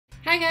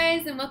Hi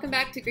guys, and welcome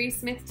back to Grace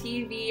Smith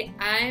TV.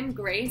 I'm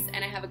Grace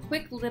and I have a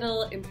quick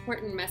little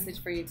important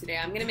message for you today.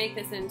 I'm going to make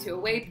this into a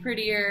way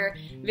prettier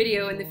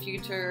video in the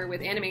future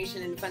with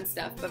animation and fun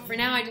stuff, but for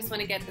now I just want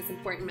to get this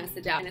important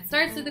message out. And it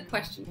starts with a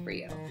question for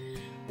you.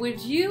 Would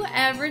you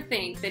ever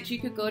think that you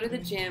could go to the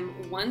gym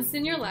once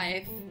in your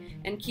life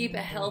and keep a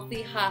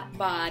healthy hot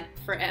bod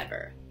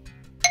forever?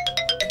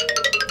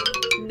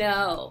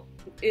 No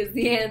is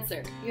the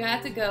answer. You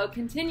have to go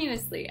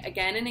continuously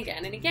again and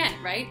again and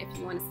again, right? If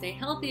you want to stay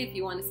healthy, if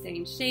you want to stay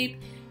in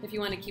shape, if you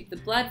want to keep the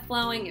blood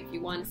flowing, if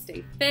you want to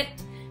stay fit,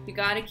 you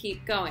got to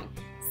keep going.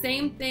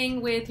 Same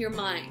thing with your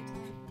mind.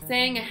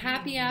 Saying a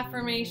happy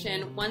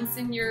affirmation once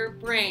in your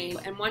brain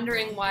and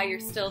wondering why you're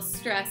still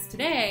stressed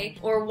today,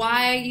 or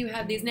why you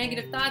have these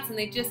negative thoughts and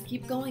they just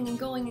keep going and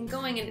going and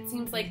going and it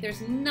seems like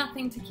there's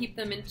nothing to keep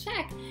them in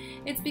check.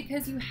 It's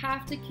because you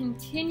have to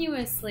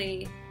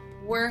continuously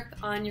work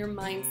on your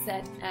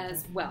mindset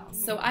as well.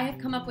 So I have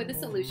come up with a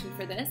solution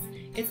for this.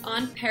 It's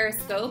on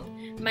Periscope,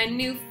 my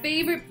new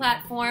favorite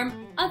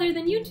platform other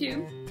than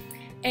YouTube.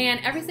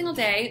 And every single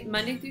day,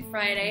 Monday through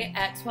Friday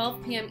at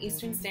 12 p.m.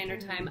 Eastern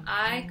Standard Time,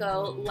 I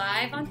go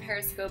live on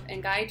Periscope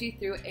and guide you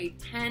through a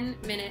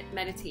 10-minute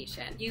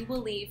meditation. You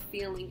will leave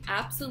feeling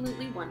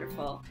absolutely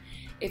wonderful.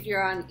 If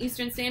you're on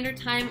Eastern Standard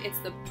Time, it's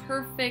the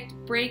perfect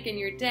break in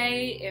your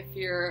day. If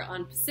you're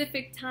on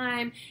Pacific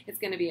Time, it's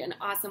going to be an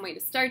awesome way to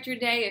start your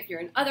day. If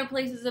you're in other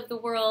places of the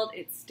world,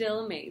 it's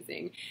still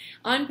amazing.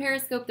 On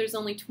Periscope, there's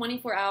only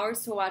 24 hours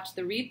to watch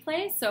the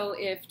replay, so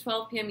if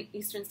 12 p.m.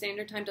 Eastern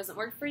Standard Time doesn't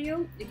work for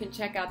you, you can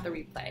check out the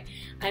replay.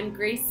 I'm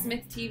Grace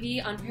Smith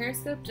TV on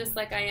Periscope, just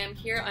like I am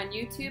here on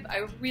YouTube.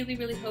 I really,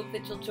 really hope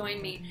that you'll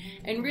join me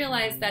and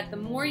realize that the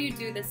more you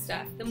do this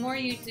stuff, the more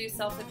you do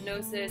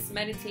self-hypnosis,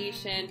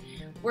 meditation,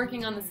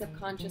 working on the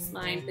subconscious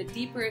mind, the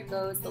deeper it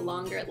goes, the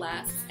longer it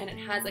lasts, and it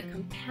has a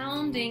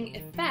compounding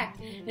effect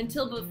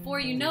until before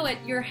you know it,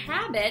 your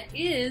habit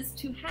is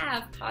to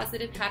have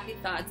positive, happy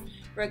thoughts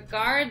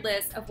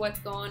regardless of what's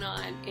going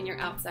on in your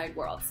outside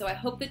world. So I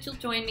hope that you'll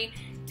join me.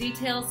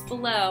 Details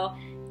below,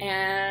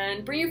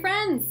 and bring your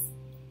friends.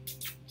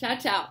 Ciao,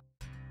 ciao.